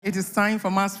It is time for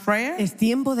mass prayer. Es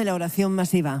tiempo de la oración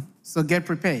masiva. So get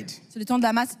prepared. C'est le temps de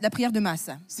la prière de masse.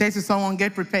 Say to someone,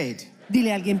 get prepared. Dile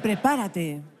a alguien,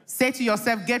 prepárate. Say to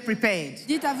yourself, get prepared.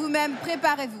 Dites à vous-même,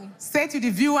 préparez-vous. Say to the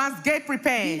viewers, get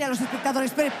prepared. Dile a los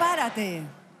espectadores, prepárate.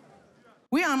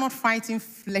 We are not fighting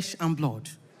flesh and blood.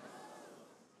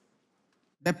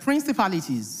 The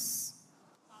principalities,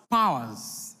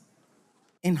 powers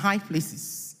in high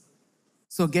places.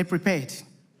 So get prepared.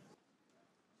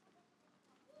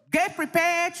 Get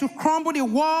prepared to crumble the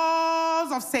walls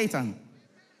of Satan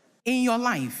in your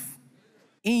life,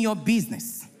 in your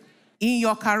business, in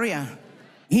your career,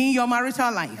 in your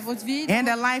marital life, votre vie, in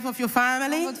the life of your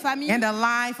family, votre famille, in the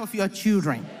life of your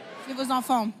children. chez vos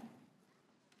enfants.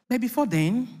 But before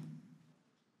then,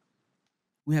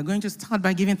 we are going to start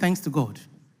by giving thanks to God.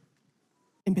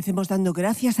 Empecemos dando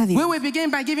gracias a We Dios. will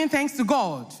begin by giving thanks to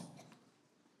God.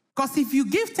 Because if you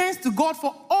give thanks to God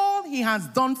for all He has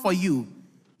done for you,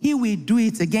 He will do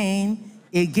it again,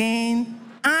 again,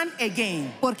 and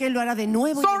again. Porque Él lo hará de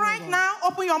nuevo. y So de right nuevo. now,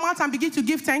 open your mouth and begin to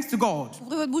give thanks to God.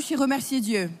 Ouvrez votre bouche et remerciez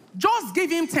Dieu. Just give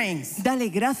Him thanks. Dale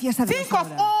gracias a Dios Think of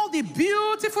ahora. all the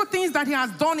beautiful things that He has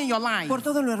done in your life. Por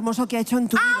todo lo hermoso que ha hecho en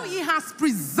tu How vida. He has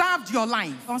preserved your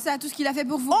life. Pensez à tout ce qu'il a fait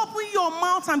pour vous. Open your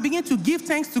mouth and begin to give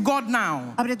thanks to God now.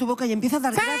 Abre tu boca y empieza a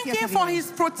dar Thank gracias Him a for Dios.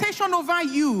 His protection over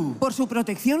you. Por su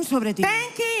protección sobre ti.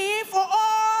 Thank Him for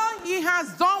all He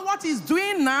has done, what He's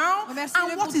doing now, Remerciez-le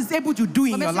and what pour- He's able to do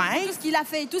in your Remerciez pour tout life. ce qu'il a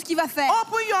fait et tout ce qu'il va faire.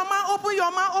 Open your mouth, open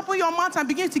your mouth, open your mouth, and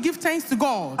begin to give thanks to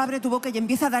God. Abre tu boca y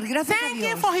empieza a dar gracias a Thank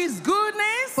Him Dios. for His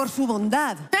goodness. Por su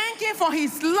bondad. Thank Him for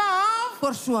His love.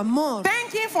 Por su amor.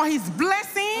 Thank Him for His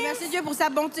blessings Remerciez Dieu pour sa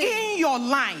bonté, in your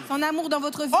life. son amour dans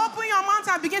votre vie. Open your mouth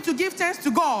and begin to give thanks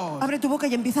to God. Abre tu boca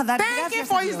y empieza a dar Thank Him gracias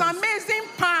for a His Dios. amazing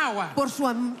power, Por su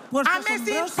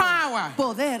amazing asombroso power,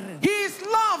 poder. His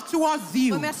love towards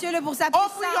you. Remerciez-le pour sa Open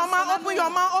puissance, your mouth, son open your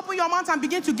amour. mouth, open your mouth, and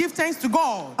begin to give thanks to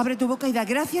God. Abre tu boca y da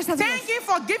gracias a Dios Thank Him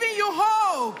for giving you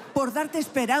hope por darte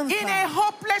esperanza in a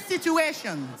hopeless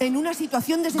situation. en una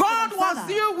situación God desesperanzada. was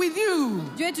there with you.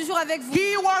 Dieu est toujours avec vous.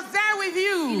 He was there with Il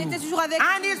you. était toujours avec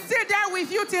And vous. He's still there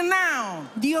with you till now.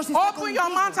 Dios está Open your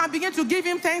contigo. mouth and begin to give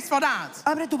Him thanks for that.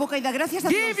 Abre tu boca y da gracias a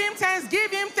Give Dios. Him thanks,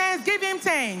 give Him thanks, give Him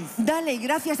thanks. Dale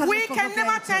gracias a We Dios por lo can que ha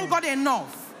never hecho. thank God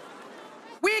enough.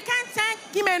 We can't thank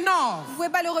Him enough. Vous ne pouvez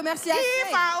pas le remercier If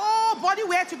assez. our whole body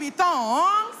were to be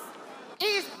tongues,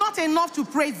 it's not enough to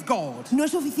praise God. No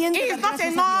es suficiente It's dar not gracias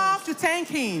a enough to thank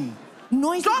Him. Dios.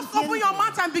 No es Just open suficiente. your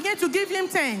mouth and begin to give Him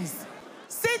thanks.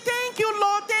 Say thank you,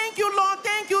 Lord, thank you, Lord,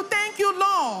 thank you,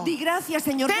 Lord. Di gracias,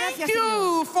 Señor. Thank Gracias, Señor.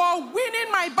 you for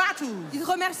winning my battles. Dites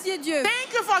remerciez Dieu.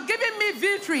 Thank you for giving me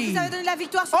victory Vous avez donné la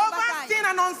victoire sur la over bataille. sin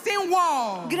and unseen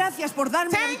war. Gracias por darme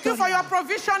la Thank you for your victoria.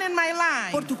 provision in my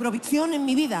Por life. tu provisión en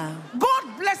mi vida.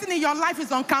 God's blessing in your life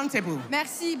is uncountable.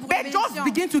 Merci pour les But just bénédictions.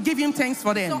 begin to give Him thanks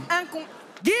for Ils sont them.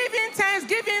 Give Him thanks,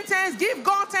 give Him thanks, give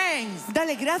God thanks.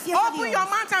 Dale gracias a Open Dios your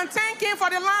mouth and thank Him for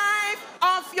the life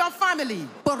of your family.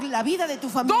 por la vida de tu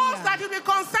Those familia. that will be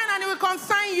concerned and it will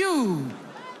concern you.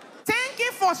 Thank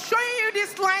Him for showing you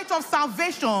this light of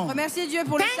salvation. Remerciez Dieu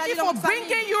pour le Thank salut you dans for votre famille.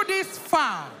 bringing you this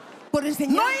far. Por Knowing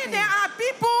enseñarte there are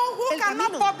people who El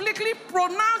cannot camino. publicly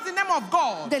pronounce the name of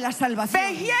God. de la But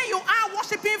salvación. here you are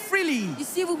worshiping freely.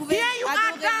 Ici, vous pouvez Here you are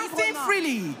adorer dancing librement.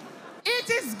 freely. It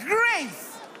is grace.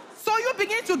 So you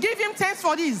begin to give Him thanks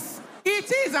for this.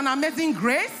 It is an amazing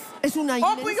grace. Es una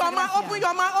Open inmensa your mouth, gracia. open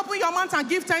your mouth, open your mouth and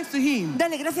give thanks to Him.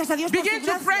 Dale gracias a Dios por Begin su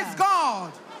to gracia. praise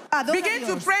God. Adora a Begin to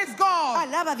Dios. praise God.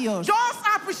 Alaba a Dios. Just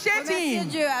appreciate Remerciez Him.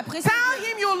 Dieu, appréciez Tell Dieu.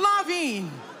 Him you love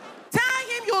Him. Tell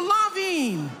Him you love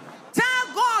Him.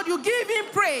 Tell God you give Him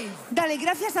praise. Dale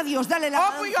gracias a Dios. Dale la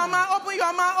Open your mouth, open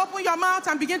your mouth, open your mouth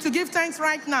and begin to give thanks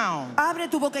right now. Abre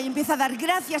tu boca y empieza a dar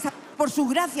gracias por su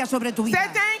gracia sobre tu Say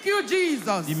vida. thank you,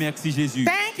 Jesus. Dis merci Jésus.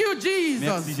 Thank you, Jesus.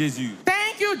 Merci Jésus.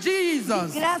 Thank you,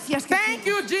 Jesus. Gracias, Jesús. Thank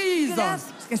you, Jesus.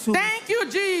 Gracias, Jesús. Thank you,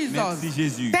 Jesus. Merci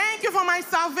Jésus. Thank you for my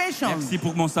salvation. Merci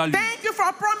pour mon salut. Thank you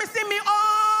for promising me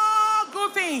all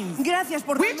good things, Gracias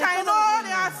por which darme I todo know lo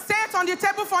they are bueno. set on the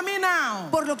table for me now.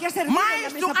 Por lo que has servido en Mine la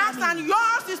is to mesa para ask and mí.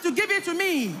 yours is to give it to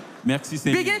me. Merci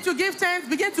Seigneur. Begin to give thanks,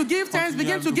 begin to give thanks, Continue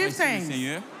begin à to nous give remercier, thanks.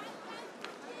 Seigneur.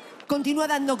 Continúa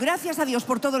dando gracias a Dios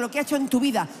por todo lo que ha hecho en tu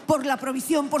vida, por la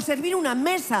provisión, por servir una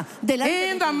mesa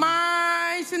delante In de the ti.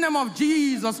 mighty name of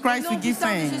Jesus Au Christ, we nom give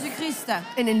puissant de thanks. Jésus-Christ.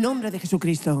 En el nombre de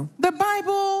Jesucristo. The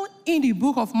Bible in the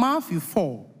book of Matthew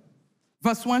 4,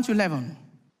 verse 1 to 11,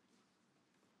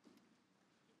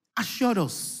 assured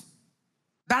us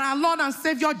that our Lord and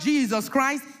Savior Jesus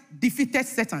Christ defeated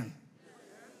Satan.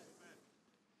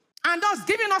 And thus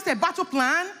giving us a battle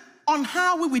plan on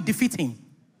how we will defeat him.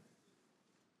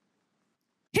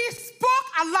 He spoke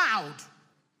aloud.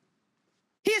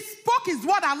 He spoke his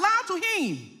word aloud to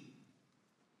him,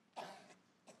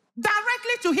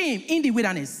 directly to him in the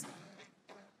wilderness.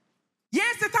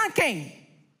 Yes, Satan came,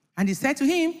 and he said to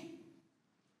him,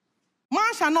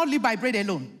 man shall not live by bread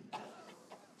alone.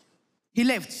 He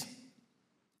left,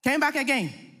 came back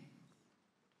again.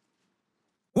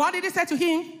 What did he say to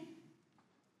him?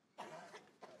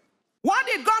 What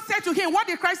did God say to him? What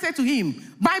did Christ say to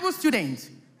him? Bible student.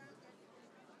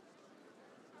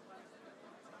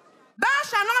 Thou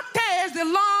shalt not taste the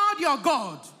Lord your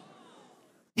God.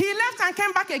 He left and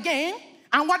came back again.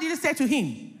 And what did he say to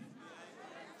him?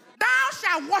 Thou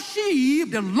shalt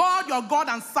worship the Lord your God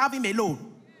and serve him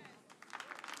alone.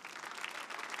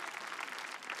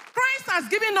 Christ has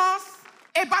given us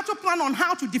a battle plan on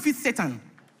how to defeat Satan.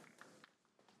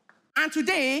 And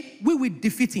today, we will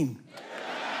defeat him.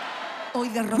 Hoy We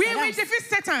will derrotarás defeat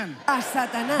Satan a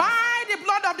Satanás by the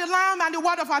blood of the Lamb and the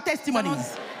word of our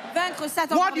testimonies. Vaincre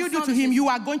Satan What par do le you do sang to de him? Jésus. You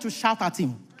are going to shout at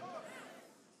him.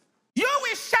 You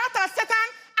will shout at Satan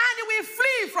and he will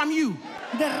flee from you.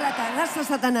 derrotarás a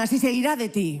Satanás y se irá de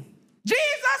ti.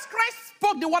 Jesus Christ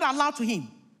spoke the word aloud to him.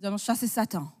 Nous allons chasser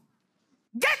Satan.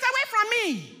 Get away from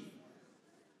me.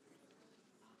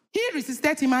 He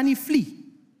resisted him and he flee.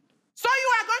 So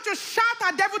you are going to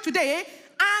shout at devil today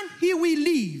and he will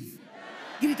leave.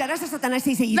 Gritarás a Satanás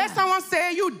y se irá. Let someone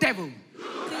say, you devil.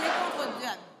 Criez contre le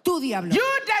diable. Tú diablo,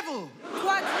 You devil.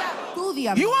 Toi, diable. tú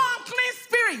diablo, You unclean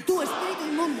spirit. tú espíritu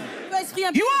inmundo, Toi, esprit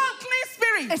impur. You unclean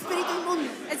spirit. espíritu inmundo.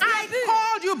 Esprit I impur.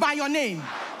 called you by your name.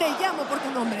 Te llamo por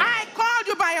tu nombre. I called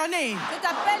you by your name. Je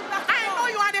t'appelle par ton I know nom.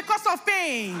 you are the cause of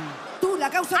pain. Tú la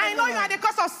causa I del know you are dolor. the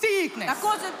cause of sickness. La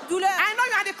cause de douleur. I know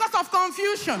you are the cause of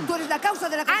confusion. Tú eres la causa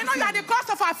de la I know you are confusión. the cause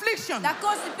of affliction. La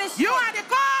cause du péché. You are the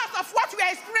cause of what we are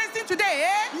experiencing today.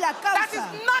 La causa. That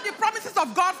is not the promises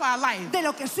of God for our life. De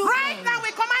lo que sufres. Right now, we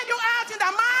command you out in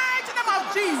the mighty name of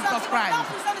Jesus Christ.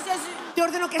 Puissant de Jésus. Te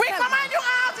ordeno que We salgas. command you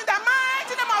out in the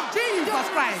mighty name of Te Jesus ordeno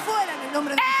Christ. fuera en el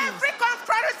nombre de Jesús. Every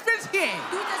contrary spirit here,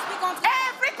 Tout esprit contraire.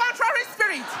 every contrary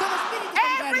spirit, Todo espíritu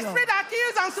every contrario. spirit that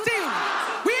kills and steals,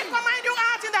 we command you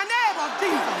out in the name of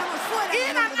Jesus. Ordinamos fuera en In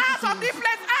el and nombre de out of Jesús. this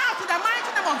place, out in the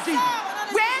mighty name of Jesus.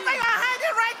 Wherever you are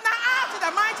hiding right now, out in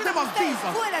the mighty name of Ustedes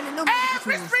Jesus. fuera en el nombre de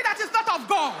Every Jesús. spirit that is not of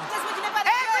God, Tout esprit qui n'est pas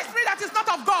de every Dieu. spirit that is not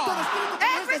of God, Todo espíritu que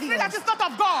no es every de spirit that Dios. is not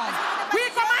of God, we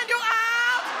command you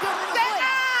out. Te ordeno Say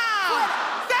fuera. out.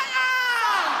 Say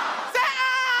out. Say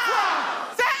out.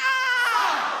 Say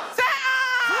out. Say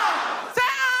out.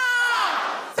 Say out.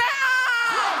 Say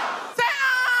out. Say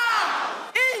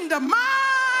out. In the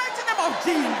mighty name of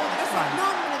Jesus En Christ. el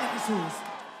nombre de Jesús.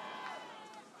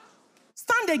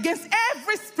 Stand against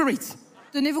every spirit,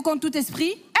 Tenez-vous contre tout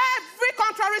esprit every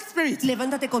contrary spirit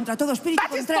Levántate contra todo espíritu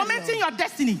that is tormenting contrario. your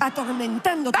destiny.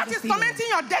 Atormentando tu That is destino. tormenting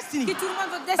your destiny. qui tourmente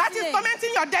votre That is destinée.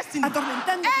 tormenting your destiny.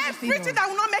 Atormentando tu Everything destino. that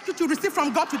will not make you to receive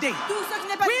from God today. Tout ce qui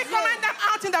n'est pas We de Dieu. command them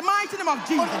out in the mighty name of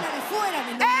Jesus. Ordenaré fuera en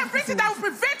el nombre de Everything that Jesús. will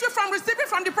prevent you from receiving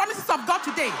from the promises of God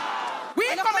today. We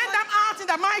command them out in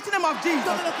the mighty name of Jesus.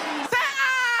 Todo lo que- Say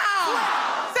out!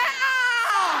 Say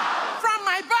out! From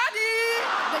my body,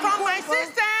 from my cuerpo,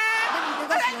 system. de mis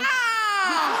Say negocios, out!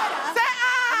 de fuera. Say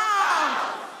out!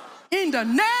 In the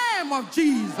name of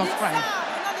Jesus Dites ça Christ.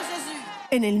 au nom de Jésus.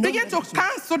 En el nombre Begin de to Jesús.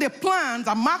 cancel the plans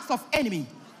and marks of enemy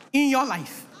in your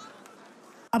life.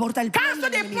 Aborta el plan Cancel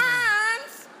del the enemigo.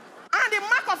 plans and the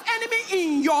mark of enemy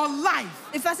in your life.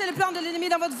 Effacez le plan de l'ennemi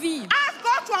dans votre vie. Ask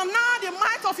God to annul the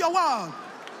might of your word.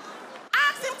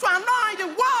 Ask him to annul the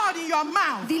word in your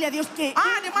mouth. Dile a Dios que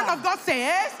The man of God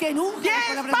says, Que nunca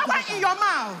there las is palabras de tu power boca. in your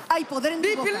mouth. hay poder en The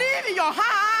tu boca. belief in your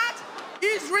heart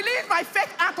is released by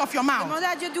faith out of your mouth. Demandez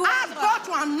à Dieu d'où Ask God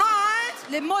to anoint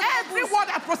Les mots de ta every bouche. word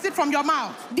that proceeds from your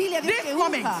mouth. Dile a Dios This que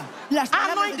moment, unja las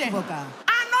palabras anoint de tu them. boca.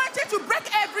 Anointed to break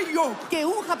every yoke. Que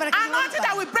unja para que Anointed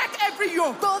that rompa will break every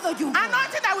yoke. todo yugo.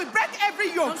 Anointed that will break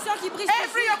every yoke. L'onction qui brise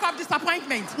Every yoke of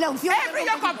disappointment. La unción que Every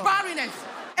rompe yoke of yugo. barrenness.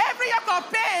 Every yoke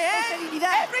of pain.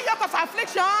 Esterilidad. Every yoke of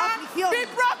affliction. Aflicción. Be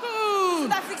broken.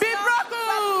 Toute affliction Be broken.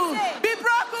 soit brisée. Be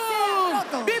broken. Sea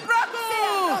roto. Be broken. Sea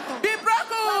roto. Be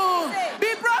broken. brisée.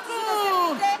 Be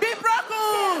broken. Sea Be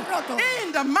broken. roto.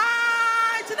 In the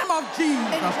mighty name of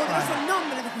En el Jesus poderoso Christ.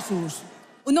 nombre de Jesús.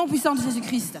 Au nom puissant de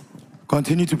Jésus-Christ.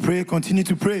 Continue to pray, continue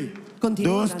to pray. Continúa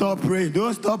Don't orando. stop praying,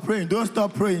 don't stop praying, don't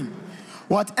stop praying.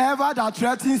 Whatever that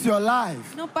threatens your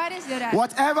life, Non pares de orar.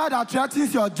 whatever that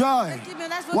threatens your joy, Qui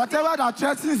menace votre whatever that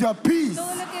threatens your peace,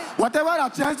 Todo lo que- whatever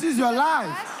that threatens your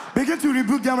life, begin to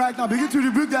rebuke them right now, begin to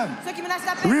rebuke them. Ceux qui menacent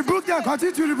la paix. Rebuke them,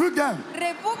 continue to rebuke them.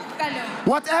 Rebuque-le.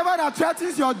 Whatever that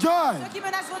threatens your joy, Ceux qui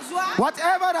menacent votre joie.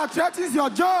 whatever that threatens your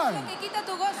joy, Qui quittent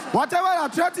ton gosse. whatever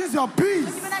that threatens your Ceux qui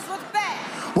peace, menacent votre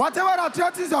paix. Whatever that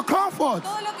threatens your comfort,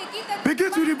 Todo lo que quita tu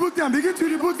begin to paz, rebuke them. Begin to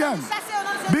rebuke them. chasse au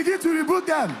nom de Jésus. Begin to rebuke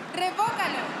them.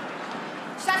 Revócalo.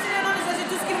 Chasse au nom de Jésus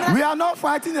tout ce qui me We are not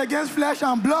fighting against flesh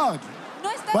and blood, No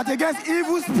estás but against batallando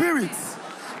evil contra spirits,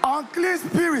 unclean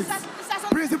spirits,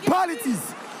 principalities,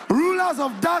 rulers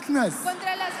of darkness,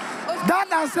 contra las that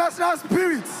oscuridades, ancestral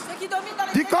spirits. ceux qui dominent dans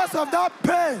les Because of ténèbres. that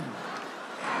pain,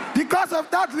 because of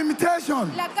that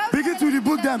limitation, begin to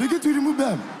rebuke them. Begin to remove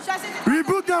them. Chasse tes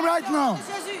Rebuke them right au nom now. de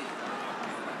Jésus.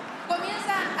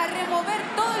 Comienza a remover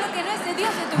todo lo que no es de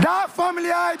Dios de tu vida. That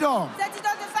family idol Cette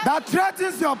idole de famille that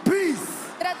threatens your peace,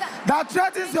 that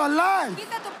threatens your life,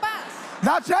 quita tu paz.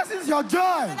 that threatens your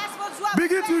joy, Menace votre joie.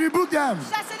 begin to rebuke them.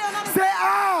 Chasse-les au nom de Say Jésus.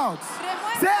 out!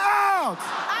 Say out!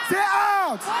 Say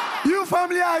out! You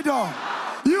family idol!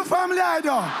 You family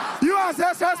idol! You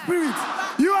ancestral spirit!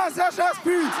 You ancestral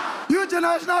spirit! You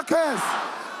generational curse!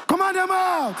 Command them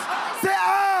out! Say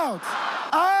out!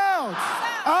 Out!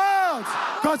 Out!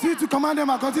 Continue to command them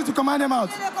out. Continue to command them out.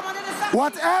 Le commandement de sortir.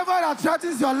 Whatever that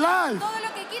threatens your life, Todo lo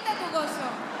que quita tu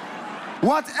gozo.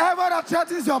 whatever that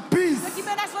threatens your peace, Lo qui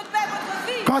menace votre paix, votre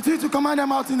vie. continue to command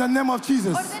them out in the name of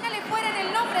Jesus. Ordénale fuera en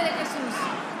el nombre de Jesús.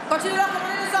 Continue leur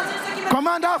commander de sortir ceux qui menacent.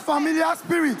 Command that familiar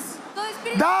spirit, Todo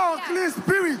espíritu that familiar, unclean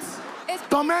spirit, espíritu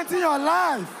tormenting your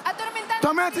life, atormentando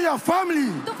tormenting your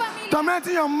family, tu familia,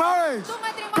 tormenting your marriage. tu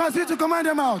matrimonio. Continue to command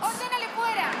them out. Ordénale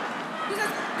fuera.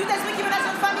 Tout esprit qui menace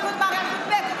votre famille, votre mariage, votre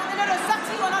paix, commandez-le de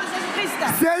sortir au nom de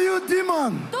Jésus-Christ. Say, you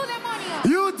demon, Tout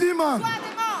démonio, you demon, toi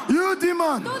démon, you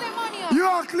demon, tout démonio, you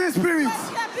unclean spirit,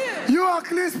 tu es impur, you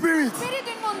unclean spirit, espíritu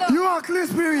inmundo, you unclean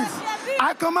spirit.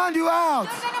 I command you out.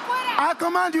 ordena fuera. I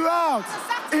command you out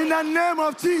in the name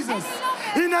of Jesus.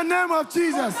 In the name of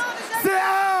Jesus. Say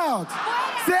out.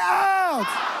 Say out.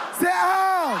 Say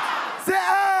out. Say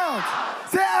out.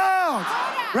 Say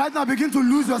out. Right now, begin to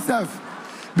lose yourself.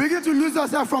 Begin to lose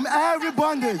yourself from every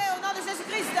bondage. Au nom de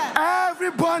Jésus-Christ.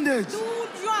 Every bondage. Tout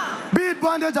joint, Be it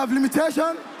bondage of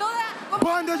limitation, toda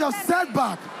bondage of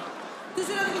setback, toute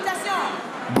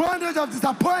limitation, bondage of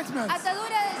disappointment. atadura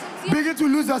de decepción. Begin to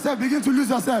lose yourself. Begin to lose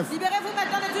yourself. Libérez-vous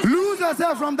maintenant de tout. Lose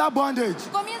yourself from that bondage.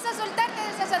 Comienza a soltarte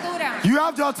de esa atadura. You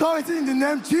have the authority in the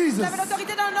name of Vous Jesus. avez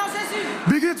l'autorité dans le nom de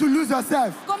Jésus. Begin to lose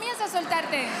yourself. Comienza a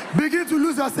soltarte. Begin to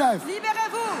lose yourself.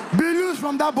 Libérez-vous. Be loose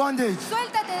from that bondage.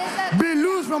 Suéltate de esa. Be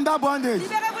loose from that bondage.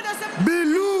 Libérez-vous de ce. Be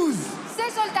loose. Sé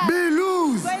soltado. Be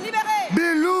loose. Soyez libérés.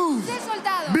 Be loose. Sé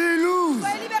soltado. Be loose.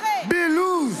 Soyez libérés. Be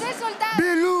loose. Sé soltado.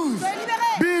 Be loose. Soyez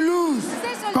libérés. Be loose.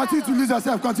 Sé soltado. Continue to lose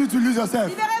yourself. Continue to lose yourself.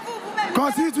 Libérez-vous vous-même.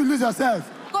 Continue to lose yourself.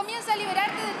 Comienza a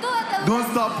liberarte de toda atadura.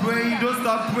 Don't stop praying, don't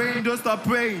stop praying, don't stop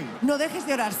praying. No dejes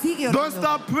de orar, sigue Don't orando.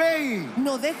 stop praying.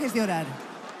 No dejes de orar.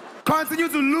 Continue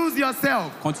to lose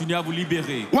yourself. Continuez à vous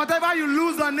libérer. Whatever you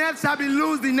lose on earth shall be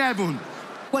loosed in heaven.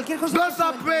 Cualquier cosa Don't que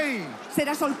stop sueltes praying.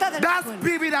 será soltada en el That suelo.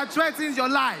 spirit that threatens your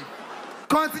life,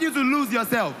 continue to lose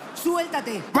yourself.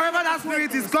 Suéltate. Wherever that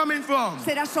spirit is coming from,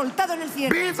 Será soltado en el cielo.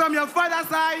 be it from your father's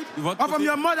side or from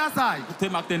your mother's side, Côté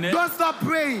maternel, don't stop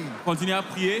praying. continuez à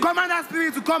prier. Command that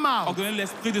spirit to come out. Ordonnez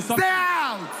l'esprit de Stay sortir.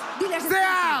 out. Dile a ese Stay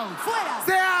espíritu, out. fuera.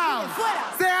 Stay out. Dile, fuera.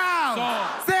 Stay out.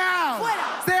 Sors. Stay out.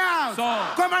 Fuera. Stay out.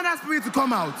 Sors. Command that spirit to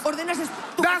come out. Ordena ese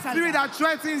espíritu That que spirit salga. that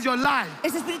threatens your life,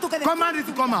 Ese espíritu que command destruye it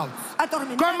to tu come vida. out.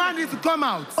 Atormentante. Command it to come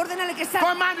out. Ordénale que salga.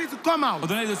 Command it to come out.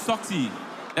 Ordonnez de sortir.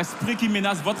 L'esprit qui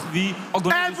menace votre vie,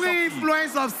 ordonnez de Every sortir.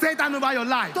 influence of Satan over your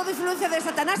life Toda influencia de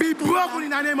Satanás be en tu vida broken in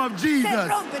the name of se Jesus.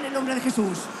 rompe en el nombre de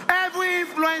Jesús. Every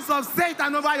influence of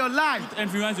Satan over your life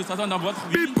Influence de Satan dans votre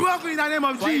be vie, broken in the name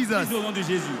of soyez Jesus. brisés au nom de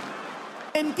Jésus.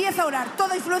 Empieza a orar.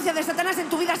 Toda influencia de Satanás en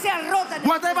tu vida sea rota en el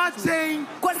nombre de Whatever Jesús. chain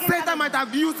Cualquier Satan cadena might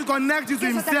have used to connect you to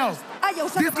que Satanás himself, haya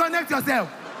usado para- disconnect yourself.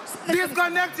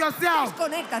 Disconnect yourself.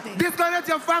 Desconéctate. Disconnect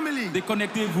your family.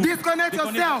 Déconnectez-vous. Disconnect Déconnectez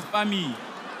yourself. votre famille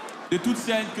de toute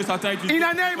celle que Satan a utilisée. In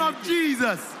the name of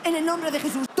Jesus. En el nombre de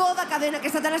Jesús. Toda cadena que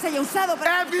Satanás haya usado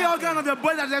para Every conectarte. organ of your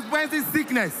body that is experiencing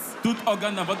sickness, Tout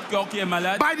organe dans votre corps qui est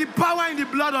malade, by the power in the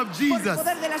blood of Por el Jesus,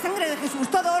 poder de la sangre de Jesús.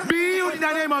 Todo órgano be healed in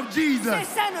the name of Jesus. sé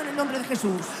sano en el nombre de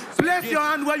Jesús. Place your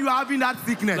hand where you are having that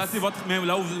sickness. placez votre main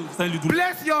là où vous sentez le douleur.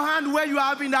 Place your hand where you are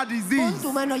having that Pon disease.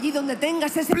 tu mano allí donde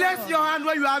tengas ese Place dolor. your hand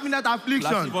where you are having that Placez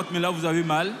affliction. votre main là où vous avez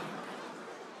mal.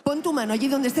 Pon tu mano allí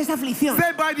donde esté esa aflicción.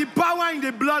 Say, by the power in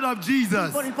the blood of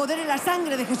Jesus. Por el poder en la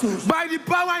sangre de Jesús. By the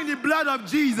power in the blood of Par la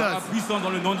Jesus. puissance dans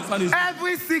le nom de Saint Jésus.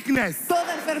 Every sickness Toda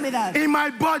enfermedad in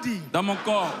my body Dans mon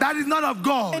corps, that is not of en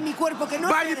God. mi cuerpo que no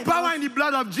By sea the de power Dios. in the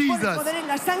blood of Por el Jesus. poder en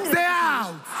la sangre de Stay Jesús.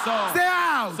 out. sors. Stay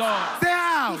out. Sors. Stay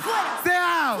out. Y fuera. Stay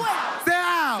out. Fuera. Stay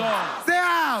out. Sors. Stay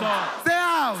out. Sors. Stay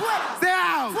out. Fuera. Stay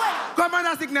out. Fuera. Command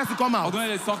that sickness to come out. Ordonnez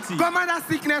de sortir. Command that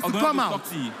sickness to Ordonnez come de out.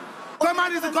 sortir.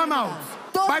 Command it to come out.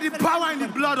 Toda By the enfermedad power en in tu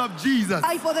the cuerpo. blood of Jesus.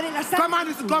 Hay poder en la sangre. Command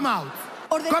it to come out.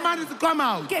 Ordena Command it to come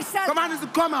out. que salga. Command it to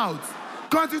come out.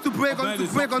 Continue to pray, Ordonnez continue de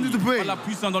to pray, continue to sortir pray. par la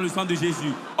puissance dans le sang de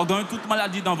Jésus. Ordonnez toute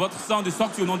maladie dans votre sang de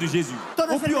sortir au nom de Jésus.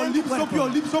 Toda Open your enfermedad en tu lips, open cuerpo. your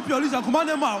lips, open your lips and command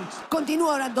them out.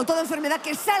 Continúa orando. Toda enfermedad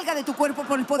que salga de tu cuerpo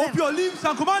por el poder. Open your lips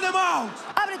and command them out.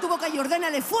 Abre tu boca y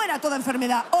ordénale fuera toda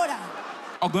enfermedad. Ora.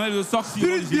 Ordonnez de sortir au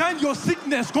nom de Spirits Jésus. behind your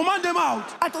sickness, command them out.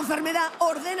 A tu enfermedad,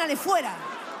 ordénale fuera.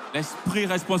 L'esprit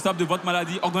responsable de votre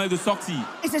maladie, ordonnez de sortir.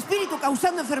 Ese espíritu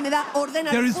causando enfermedad, There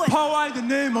ordénale is fuera. power in the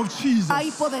name of Jesus.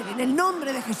 Hay poder en el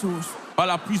nombre de Jesús. Par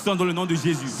la puissance dans le nom de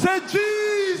Jésus. Say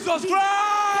Jesus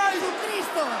Christ.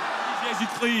 Jesucristo.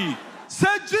 Jésus-Christ.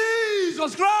 Say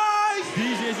Jesus Christ.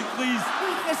 Dis Jésus-Christ.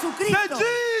 Y Say Jesucristo.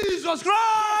 Jesus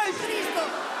Christ. Cristo.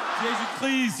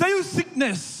 Jésus-Christ. Say you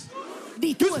sickness.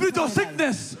 Di tú You spirit of enfermedad.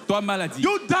 sickness. Toi maladie.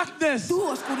 You darkness. Tu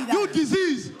oscuridad. You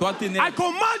disease. Toi I ténèbres.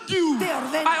 command you. Te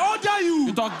ordeno. I order you.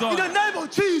 Je t'ordonne. In the name of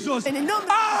Jesus. En el nombre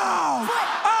de Out. Jesús.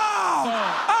 Out. Sors.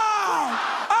 Out.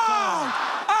 Out.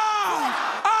 Out.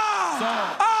 Out.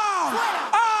 Sors. Out. Fuera.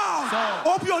 Out.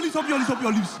 Sors. Open your lips, open your lips, open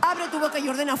your lips. Abre tu boca y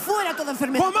ordena fuera toda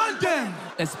enfermedad. Command them.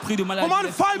 Esprit de maladie. Command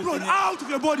esprit de fibroid ténèbres. out of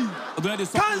your body. Ordonnez de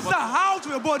sortir de Cancer votre- out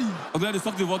of your body. ordonnez de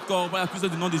sortir de votre corps par la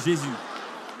puissance du nom de Jésus.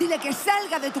 Dile que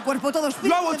salga de tu cuerpo todo You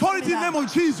espíritu have de authority in the enfermedad. name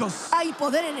of Jesus. Hay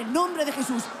poder en el nombre de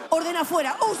Jesús. Ordena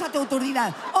fuera, usa tu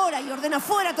autoridad. Ora y ordena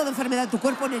fuera toda enfermedad de tu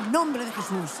cuerpo en el nombre de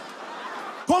Jesús.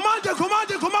 Command them, command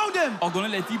them, command them. Ordonnez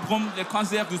les fibromes, les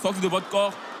cancers de sortir de votre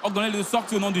corps. Ordonnez de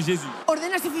sortir au nom de Jésus.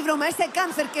 Ordena ese fibroma, ese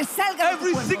cáncer que salga de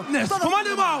Every tu cuerpo. sickness, Todo command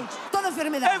them fibroma, out. Toda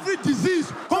enfermedad. Every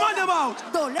disease, command them out.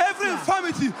 Dolencia. Every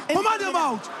infirmity, command them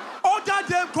out. Order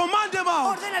them, command them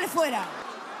out. Ordénale fuera.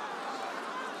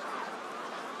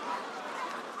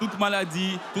 Toute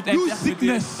maladie, toute You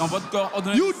infirmité sickness. dans votre corps,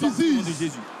 ordonnez You de sortir au nom de disease,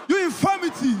 Jésus. you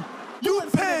infirmity, you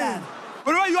enfermedad. pain,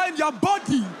 wherever you are in your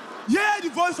body, hear the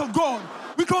voice of God.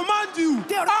 We command you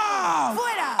Te ordeno, out,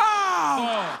 fuera.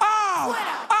 out, out,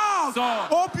 Fuera. out.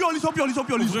 Sors. Open your lips, open your lips, open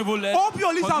your lips. Ouvrez vos lèvres. Open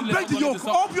your lips and Continuez break the les ordonnez yoke. de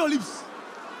sortir. Open your lips.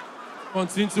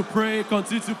 Continue to pray,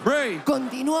 continue to pray.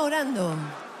 Continúa orando.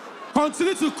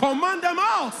 Continue to command them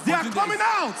out. They are Continue coming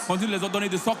out. Continue de les ordonner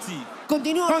de sortir.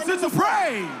 Continúa Continue to orando.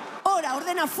 pray. Ora,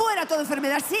 ordena fuera toda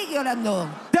enfermedad. Sigue orando.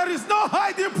 There is no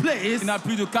hiding place Il n'y a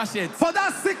plus de cachette. for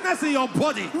that sickness in your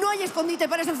body. No hay escondite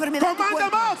para esa enfermedad en tu Command them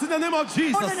cuerpo. out in the name of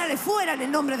Jesus. Ordénale fuera en el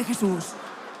nombre de Jesús.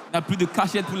 Il n'y a plus de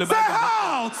cachette pour les Say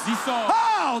malades. out, Dis sors.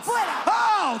 out, Fuera.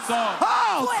 out, Sors.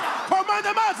 out. Fuera. Command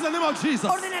them out in the name of Jesus.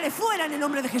 Ordénale fuera en el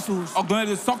nombre de Jesús. Ordonnez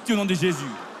de sortir au nom de Jésus.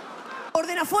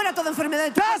 Ordena fuera toda enfermedad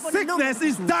de tu That cuerpo en el nombre de sickness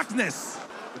is Jesús. darkness.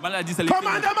 La maladie, c'est les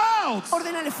Command ténèbres. them out.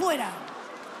 Ordénale fuera.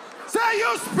 Say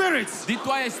you spirits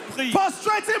Dis-toi, esprit,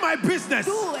 frustrating my business.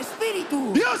 Tu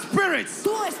espíritu. You spirits Tu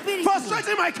espíritu.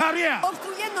 frustrating my career.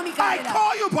 Obstruyendo mi I carrera.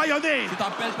 call you by your name. je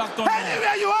t'appelle par ton nom.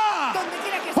 Anywhere you are. Donde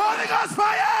quiera que estés. Holy Ghost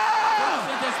fire.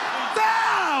 Saint-Esprit,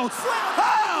 Out! Fuera,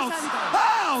 Out! Espíritu Santo.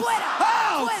 Out! Fuera,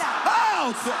 Out! fuera.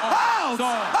 Out! Out! Sors.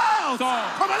 Out!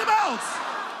 Sors. Command them out!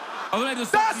 ordonnez de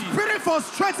That sortir. spirit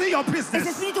frustrating your Ese business,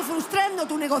 espíritu frustrando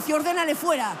tu negocio, ordénale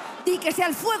fuera. Di que sea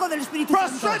el fuego del Espíritu Santo.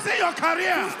 frustrating your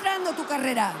career. Frustrando tu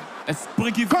carrera.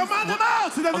 Esprit qui Command them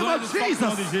out in the name ordonnez of de sortir au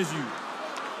nom de Jesus. Jésus.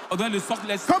 Ordonnez de sortir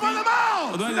l'esprit. Command them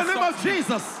out Ordonnez in de the name of sortir.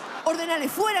 Jesus. Ordénale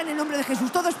fuera en el nombre de Jesús.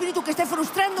 Todo espíritu que esté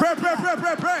frustrando Pray, tu pray, vida,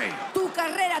 pray, pray, pray. tu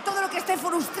carrera, todo lo que esté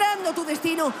frustrando tu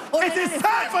destino, It ordénale is time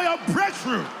fuera. for your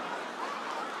breakthrough.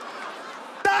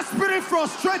 That spirit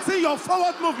frustrating your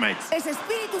forward movement. Ese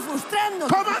espíritu frustrando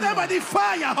tu Command them by destino. the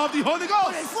fire of the Holy Por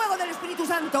el Ghost fuego del Espíritu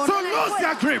Santo, to ordénale lose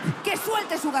their fuera. grip. Que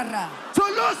suelte su garra. To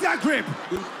lose their grip.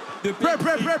 De Pray,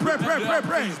 pray, pray, pray, pray, pray,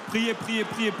 pray. Priez, priez,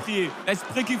 priez, priez.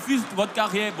 L'esprit qui fuse votre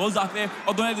carrière, vos affaires,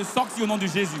 ordonnez de sortir au nom de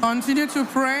Jésus. Continue to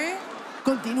pray.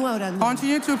 Continúa orando.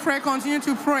 Continue to pray. Continue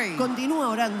to pray. Continúa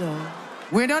orando.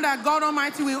 We know that God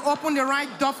Almighty will open the right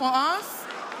door for us.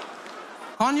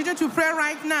 Continue to pray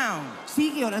right now.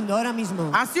 Sigue orando ahora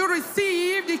mismo. As you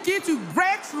receive the key to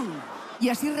breakthrough, Y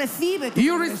así recibe tu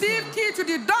you progreso. receive key to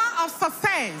the door of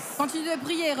success. Continue de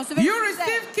prier, recevez You le succès.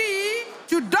 receive key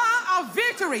to door of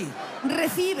victory.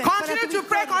 Recibe para Continue tu to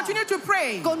pray. victoria. Continue to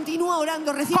pray. Continúa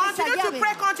orando. Recibe esa Continue to llave.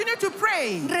 pray. Continue to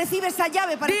pray. Recibe esa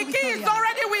llave para The tu key is victoria.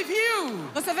 already with you.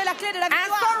 Recevez la clé de la And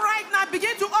so victoire. right now,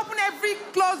 begin to open every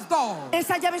closed door.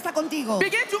 Esa llave está contigo.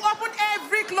 Begin to open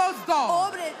every closed door.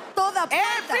 Obre toda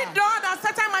Every puerta. door that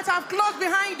Satan might have closed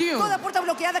behind you. Toda puerta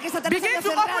bloqueada que Satanás Begin haya to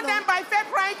open cerrado. them by faith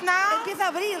right now. Empieza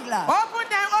a abrirla. Open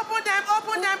them, open them,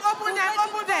 open them, open them,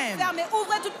 open them. Fermez,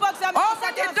 ouvrez toute porte fermée.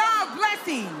 Open the door of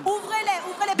blessing. Ouvrez-les,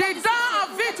 ouvrez les The portes. door of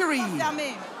Ouvrez les victory. portes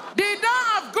fermées. The door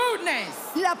of goodness.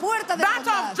 La puerta de la That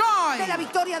bondad, of joy. de la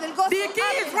victoria, del gozo. The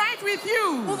key is Abre. right with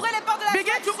you. Ouvrez les portes de la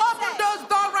Begin to victoire. open those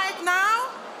doors right right now.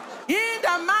 In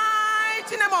the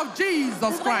mighty name of Jesus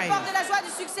Ouvrez une Christ. porte de la joie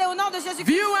du succès au nom de Jésus-Christ.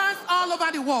 Viewers all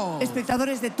over the world.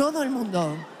 Espectadores de todo el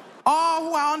mundo. All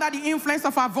who are under the influence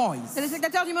of our voice.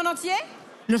 Téléspectateurs du monde entier,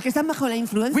 Los que están bajo la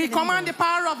influencia We de command the Dios.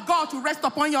 power of God to rest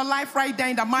upon your life right there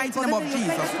in the mighty El name poder of de Dios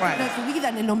Jesus caiga Christ. sobre tu vida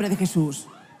en el nombre de Jesús.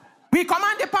 We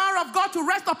command the power of God to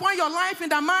rest upon your life in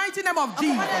the mighty name of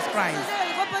Jesus Christ.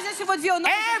 reposez sur votre vie au nom de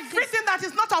Jésus-Christ. Everything that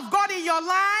is not of God in your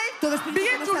life, Todo espíritu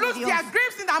begin que to no sea de lose Dios. their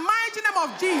grips in the mighty name of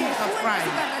Que Jesus suelta su Christ.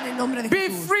 garra en el nombre de Be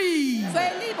Jesús. free.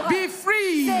 Soyez libre. Be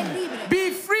free. Sé libre.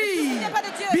 Be free. Ne pas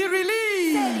de Dieu. Be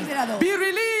released. Sé liberado. Be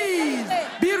released. Sé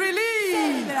libre. Be Sé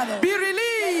released. liberado. Be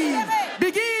released. libéré.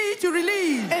 Begin to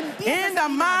release Empieza in a the ser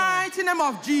liberado. mighty name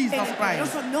of En Jesus el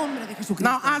Christ. poderoso nombre de Jesucristo.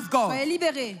 Now ask God Soyez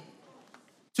libérés.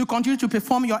 to continue to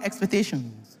perform your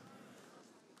expectations.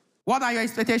 What are your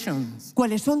expectations?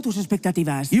 ¿Cuáles son tus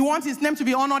expectativas? You want His name to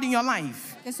be honored in your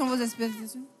life. Quelles sont vos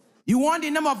expectations? You want the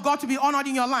name of God to be honored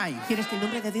in your life. ¿Quieres que el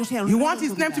nombre de Dios sea You honrado want en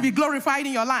His tu name vida? to be glorified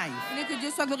in your life. Vous voulez que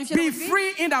Dieu soit glorifié Be dans votre vie?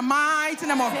 free in the mighty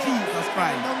name of Sé Jesus libre en el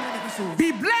Christ. nombre de Jesús.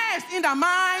 Be blessed in the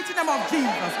mighty name of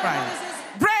Jesus Christ.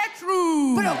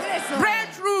 Breakthrough. Progreso.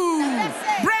 Breakthrough.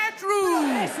 Progreso. Breakthrough.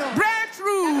 Progreso.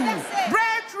 Breakthrough. Progreso.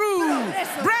 Breakthrough.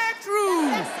 Progreso. Breakthrough.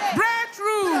 Progreso.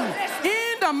 Breakthrough. Progreso.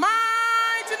 In the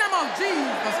mighty name of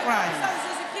Jesus Christ.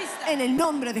 Jésus-Christ. En el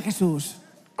nombre de Jesús.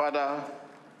 Father,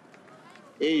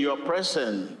 in your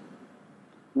presence,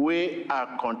 we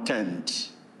are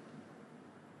content.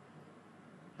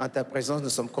 En ta présence, nous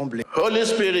sommes comblés. Holy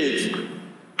Spirit,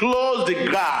 close the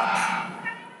gap.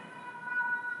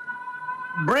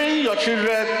 Bring your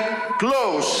children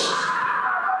close.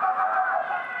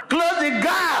 Close the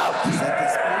gap.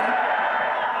 Saint-Esprit,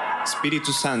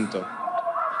 Espíritu Santo,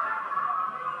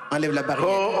 enlève la barrière.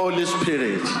 Oh, Holy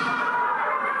Spirit,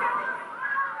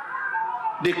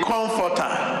 the comforter.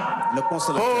 Le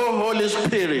consolateur. Oh, Holy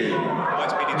Spirit, oh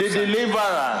Espíritu the Santo,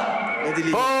 deliverer. Le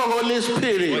délivreur. Oh, Holy oh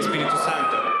Spirit. Espíritu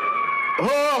Santo,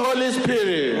 Oh, Holy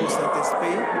Spirit. Oh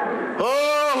Saint-Esprit,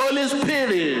 Oh, Holy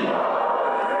Spirit.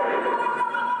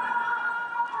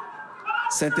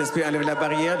 Saint-Esprit, enlève la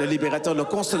barrière, le libérateur, le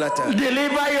consolateur.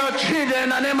 Deliver your children in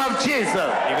the name of Jesus.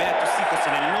 libera a tus hijos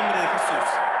en el nombre de Jesús,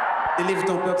 Délivre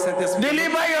ton peuple, Saint-Esprit.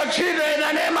 Deliver your children in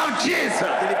the name of Jesus.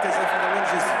 Délivre tes enfants dans le nom de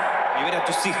Jésus. libera a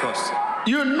tus hijos.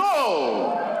 You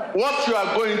know what you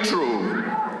are going through.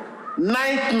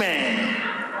 Nightmare.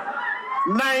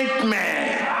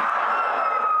 Nightmare.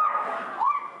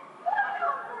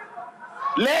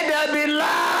 Let there be Que la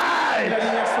light.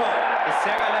 lumière soit, que se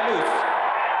haga la luz.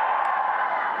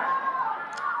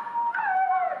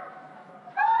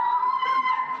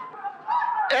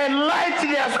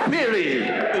 Enlighten their spirit.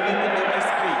 Illumine leur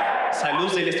esprit. Esa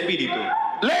luz del Espíritu.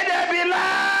 Let there be Que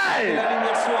light. la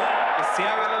lumière soit. Que se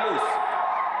haga la luz.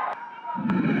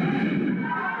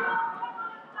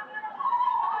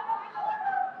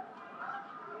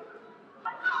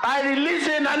 I release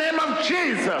in the name of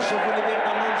Jesus. Je vous libère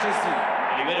dans le nom de Jésus.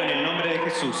 Te libero en el nombre de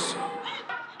Jesús.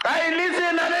 I release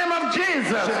in the name of Je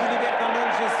Jesus. vous libère dans le nom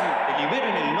de Jésus. Te libero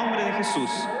en el nombre de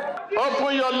Jesús.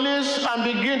 Open your lips and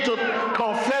begin to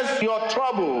confess your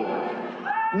trouble.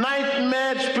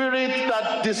 Nightmare spirit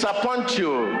that disappoint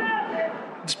you.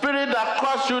 Spirit that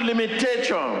cause you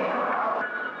limitation.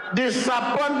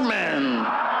 Disappointment.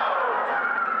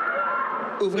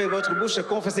 Ouvrez votre bouche et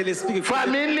confessez l'esprit.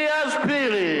 Familiar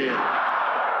spirit.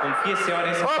 Confiese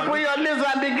ahora esa Open familia. your lips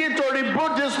and begin to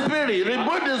reboot the spirit.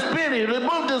 Reboot the spirit.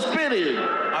 Reboot the spirit.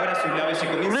 Abra sus labios y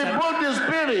comienza Reboot the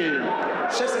spirit.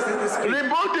 Chassez cet esprit.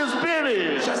 Reboot the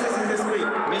spirit. Chassez cet esprit.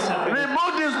 a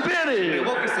Reboot the spirit.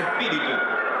 revoque ese espíritu.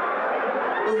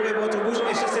 Ouvrez votre bouche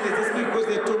et chassez les esprits qui causent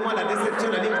des tourments, la déception,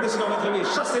 la limitation dans votre vie.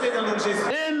 Chassez-les dans le nom de Jésus.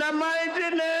 In the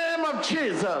mighty name of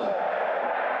Jesus.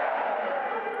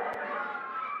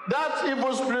 That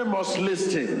evil spirit must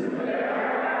listen.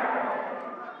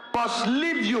 Must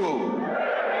leave you.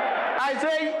 I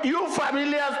say, you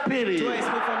familiar Toi, spirit.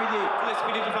 esprit familier. Tu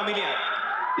espíritu familiar.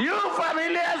 You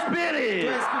familiar Toi, spirit.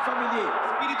 esprit familier.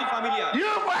 Espíritu familiar. You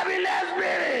familiar Toi,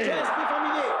 spirit. esprit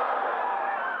familier.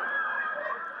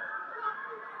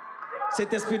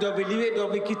 Cet esprit doit vous libérer, doit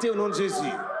vous quitter au nom de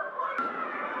Jésus.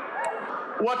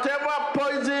 Whatever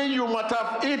poison you might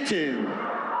have eaten,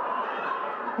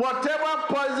 whatever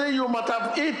poison you might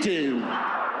have eaten,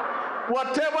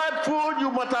 whatever food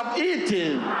you might have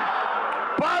eaten,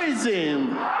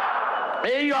 poison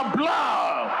in your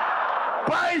blood,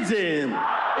 poison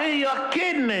in your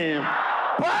kidney,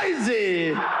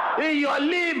 poison in your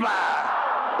liver,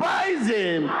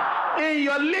 poison in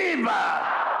your liver,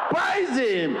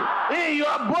 poison in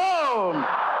your bone,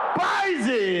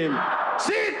 poison,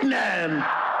 sickness,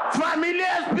 familiar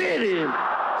spirit,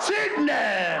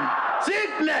 sickness,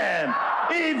 sickness,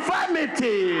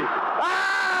 infirmity.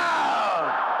 Out,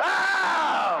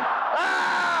 out,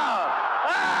 out,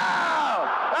 out,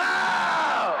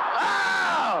 out,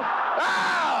 out,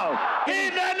 out. In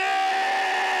the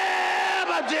name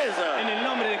of Jesus. En el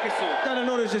nombre de Jesús. Dans le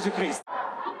nom de Jésus-Christ.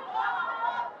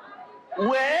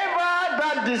 Wherever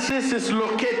that disease is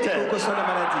located, Que soit la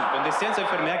maladie. Donde sea esa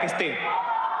enfermedad que esté.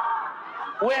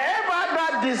 wherever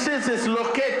that disease is Que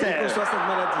located, soit cette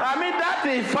maladie. I mean that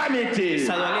infirmity,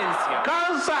 Esa dolencia.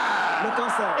 cancer, Le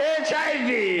cancer. HIV,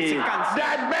 Ese cáncer.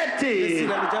 diabetes, Ese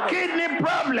diabetes. kidney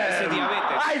problem. Ese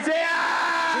diabetes. I say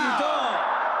out, Dors.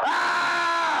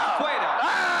 out, Fuera.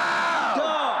 out,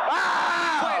 Dors.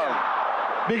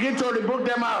 out. Begin to rebuke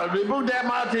them out. Rebuke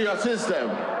them out in your system.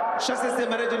 Chassez ces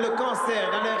maladies, le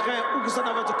cancer, dans les reins, où que ce soit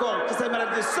dans votre corps. Que ces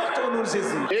maladies sortent au nom de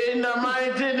Jésus. In the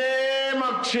mighty name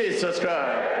of Jesus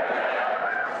Christ.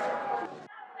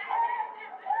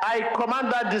 I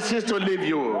command that disease to leave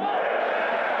you.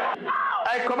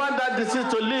 I command that disease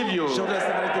to leave you. J'ordonne à ces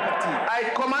maladies de partir. I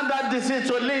command that disease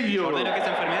to leave you. Ordeno que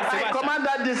esa enfermedad se I vaya. command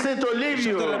that disease to leave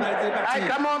you. I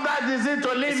command that disease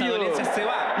to leave Esa you. dolencia se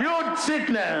va. You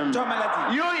sickness. Toi,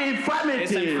 maladie. You infirmity.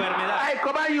 Esa enfermedad. I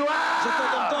command you Je out.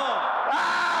 t'ordonne.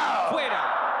 Out. Fuera.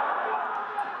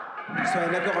 Soyez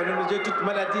d'accord au nom de Dieu, toute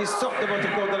maladie sort de votre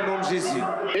corps dans le nom de Jésus.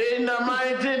 In the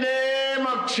mighty name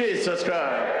of Jesus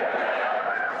Christ.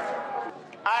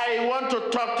 I want to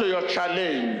talk to your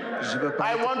challenge. Je veux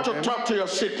I parler de want to problème. talk to your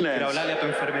Quiero sickness. hablarle a tu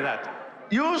enfermedad.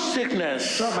 You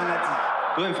sickness. Toi, maladie.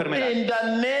 Tu enfermedad. In the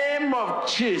name of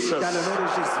Jesus. Dans le nom de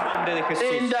Jésus. En el nombre de In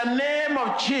Jesús. the name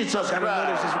of Jesus Dans le nom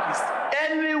de Christ. Jésus-Christ.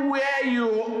 Anywhere you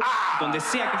are, Donde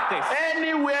sea que estés.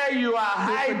 anywhere you are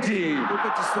hiding, Où que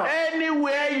tu sois.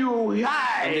 anywhere you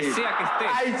hide, Donde sea que estés.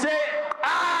 I say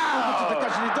Tu te out.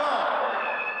 caches les dents.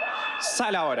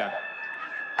 Sal ahora.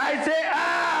 I say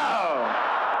out.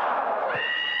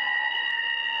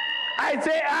 I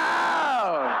say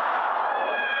out.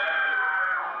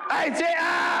 I say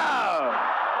out.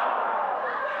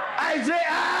 I say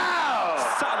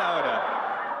out. Sal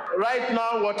ahora. Right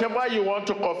now, whatever you want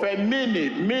to confess, mean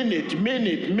it, mean it, mean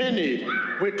it, mean it.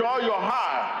 With all your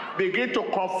heart, begin to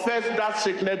confess that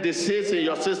sickness, disease in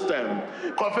your system.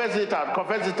 Confess it out,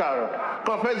 confess it out,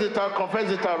 confess it out,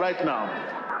 confess it out right now.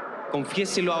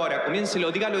 Confiéselo ahora.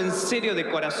 Comiéncelo. Dígalo en serio de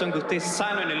corazón que usted es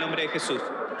sano en el nombre de Jesús.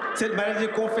 Cette maladie,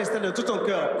 confesse-la de tout ton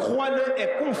cœur. Crois-le et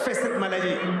confesse cette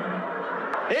maladie.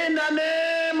 In the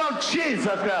name of Jesus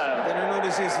Christ, Dans le nom de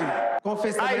Jésus.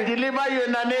 Confesse cette I maladie. deliver you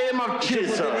in the name of Je vous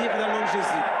Jesus. délivre dans le nom de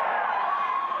Jésus.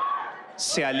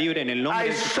 Sea libre en el nombre I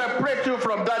de Jesús. separate you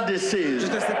from that Je disease.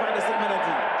 te sépare de cette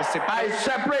maladie. Te separo, I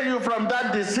separate you from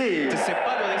that te disease,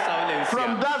 separo de esa dolencia.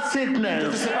 from that Je te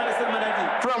sickness, sépare de cette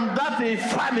maladie. from that De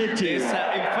infirmity. esa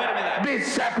enfermedad. Be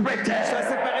Sois separated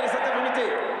séparé de cette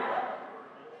infirmité.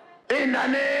 in the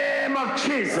name of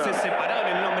Jesus. Se separado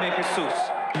en el nombre de Jesús.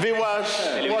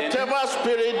 Viewers, whatever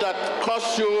spirit that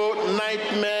causes you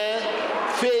nightmare,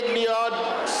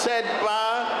 failure,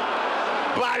 setback,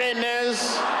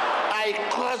 barrenness, I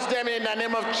curse them in the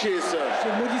name of Jesus. Je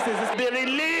maudis ces esprits. Be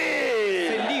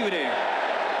released. Sé libre.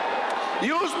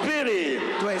 You spirit,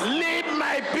 leave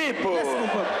my people. Laisse mon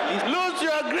peuple. Lose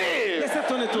your grip. Laisse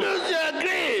ton étau. Lose your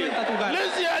grip.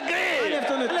 Lose your grip. Enlève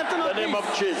ton étau. Enlève ton In the name of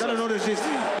emprise. Dans le nom Jesus. de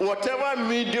Jésus. Whatever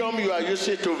medium you are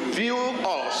using to view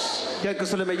us, Quel que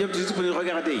soit le médium, Jésus pour nous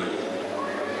regarder.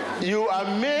 you are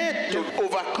made to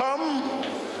overcome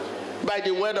by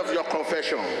the word of your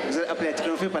confession. Vous êtes appelés à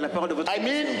triompher par la parole de votre I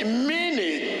mean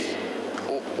it.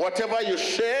 Whatever you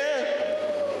share,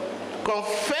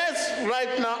 confess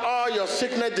right now all your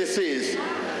sickness, disease.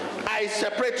 I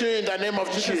separate you in the name of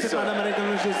Je te Jesus. sépare de la maladie dans le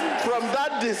nom de Jésus. From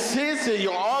that disease in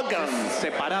your organs,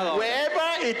 Separado ahora. wherever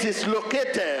it is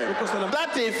located,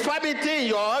 that infirmity in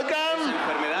your organ,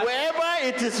 enfermedad. wherever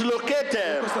it is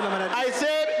located, I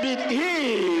say be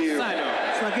healed, Sano.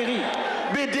 Sois guéri.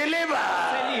 be delivered,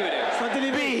 Sé libre. Sois be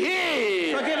délivré.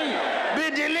 healed, Sois guéri. be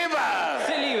delivered,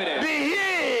 Sé libre. be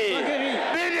healed, Sois guéri.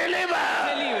 be Sé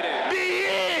delivered, libre. be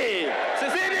healed, Sé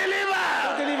be sano. delivered,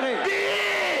 Sois délivré. be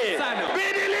healed, Sano. be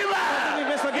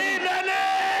delivered, Sois guéri. in the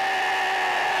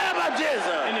name of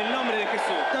Jesus. En el nombre de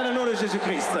Jesús. Dans le nom de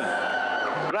Jésus-Christ.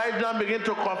 Right now, begin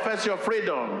to confess your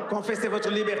freedom. Confessez votre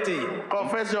liberté.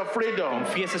 Confess your freedom.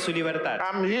 Confiese su libertad.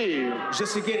 I'm healed. Je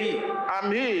suis guéri.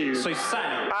 I'm healed. Soy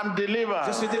sano. I'm delivered.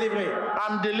 Je suis délivré.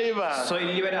 I'm delivered. Soy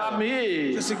liberado. I'm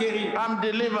healed. Je suis guéri. I'm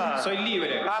delivered. Soy libre.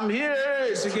 I'm healed.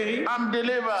 Je suis guéri. I'm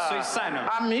delivered. Soy sano.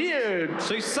 I'm healed.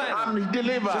 Soy sano. I'm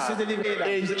delivered. Je suis délivré là.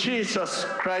 In Jesus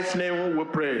Christ's name we En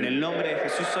pray. el nombre de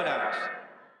Jesús oramos.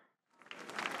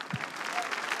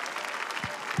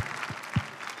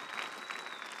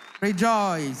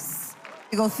 Rejoice.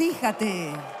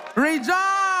 Regocíjate.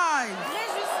 Rejoice.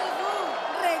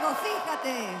 Réjouissez-vous.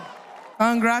 Regocíjate.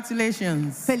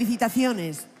 Congratulations.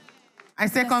 Felicitaciones. I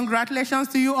say congratulations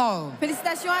to you all.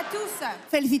 Félicitations à tous.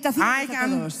 Felicitaciones I a can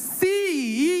todos.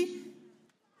 see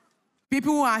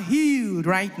people who are healed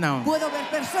right now. Puedo ver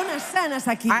personas sanas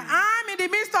aquí. I am in the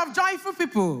midst of joyful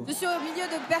people. Je suis au milieu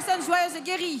de personnes joyeuses et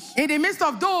guéries. In the midst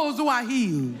of those who are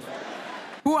healed,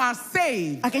 who are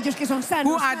saved, Aquellos que son sanos.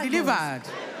 who are salvos. delivered.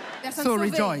 Personnes So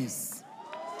sauvées. rejoice.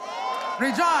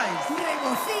 Rejoice.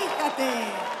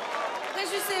 Regocíjate.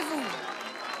 Réjouissez-vous.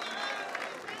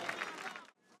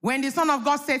 When the Son of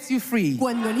God sets you free,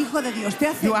 Cuando el Hijo de Dios te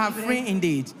hace you are libre, free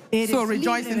indeed. eres So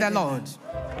rejoice libre in the de Lord.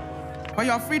 For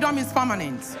your freedom is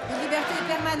permanent. Votre liberté est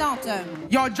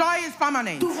permanente. Your joy is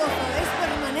permanent. tu gozo es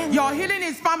permanente. Your healing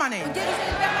is permanent. Votre guérison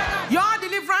est permanente. Your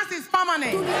deliverance is Tu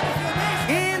permanent. liberación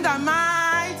es In the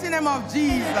mighty name of en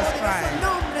Jesus el poderoso Christ.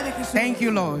 nombre de Jesús. Thank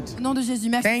you, Lord. Au nom de Jésus,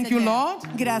 merci Thank you, Seigneur.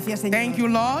 Lord. Gracias, Señor. Thank you,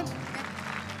 Lord.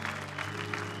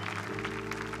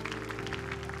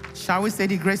 Shall we say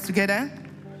the grace together?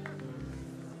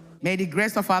 May the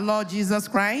grace of our Lord Jesus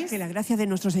Christ, Que la gracia de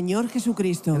nuestro Señor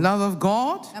Jesucristo the love of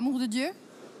God, L'amour de Dieu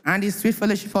and the sweet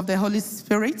fellowship of the Holy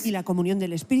Spirit y la comunión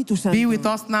del Espíritu Santo be with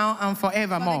us now and soit avec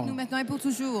nous forevermore. maintenant et pour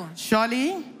toujours.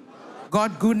 Surely,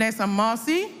 God's goodness and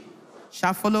mercy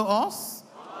shall follow us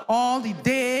all the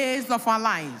days of our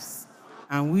lives,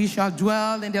 and we shall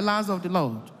dwell in the lands of the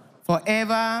Lord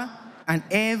forever and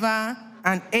ever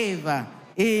and ever.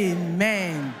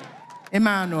 Amen.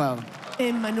 Emmanuel.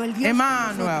 Emmanuel, Dios con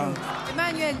Emmanuel. nosotros.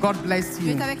 Emmanuel, God bless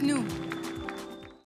Dieu you. est avec nous.